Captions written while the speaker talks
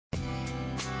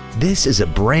This is a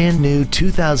brand new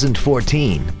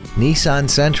 2014 Nissan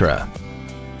Sentra.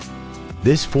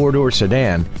 This four-door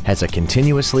sedan has a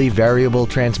continuously variable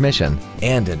transmission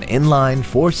and an inline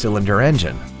four-cylinder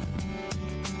engine.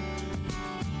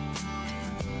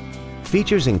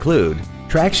 Features include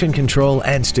traction control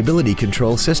and stability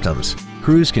control systems,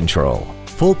 cruise control,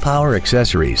 full power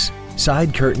accessories,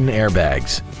 side curtain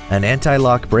airbags, an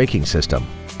anti-lock braking system,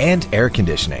 and air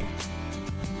conditioning.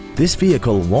 This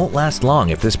vehicle won't last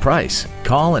long at this price.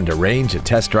 Call and arrange a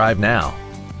test drive now.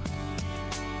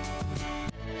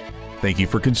 Thank you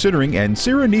for considering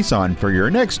Ancira Nissan for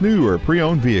your next new or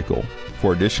pre-owned vehicle.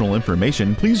 For additional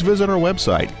information, please visit our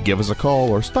website, give us a call,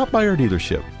 or stop by our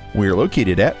dealership. We are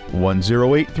located at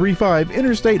 10835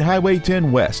 Interstate Highway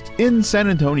 10 West in San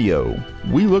Antonio.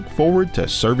 We look forward to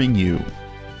serving you.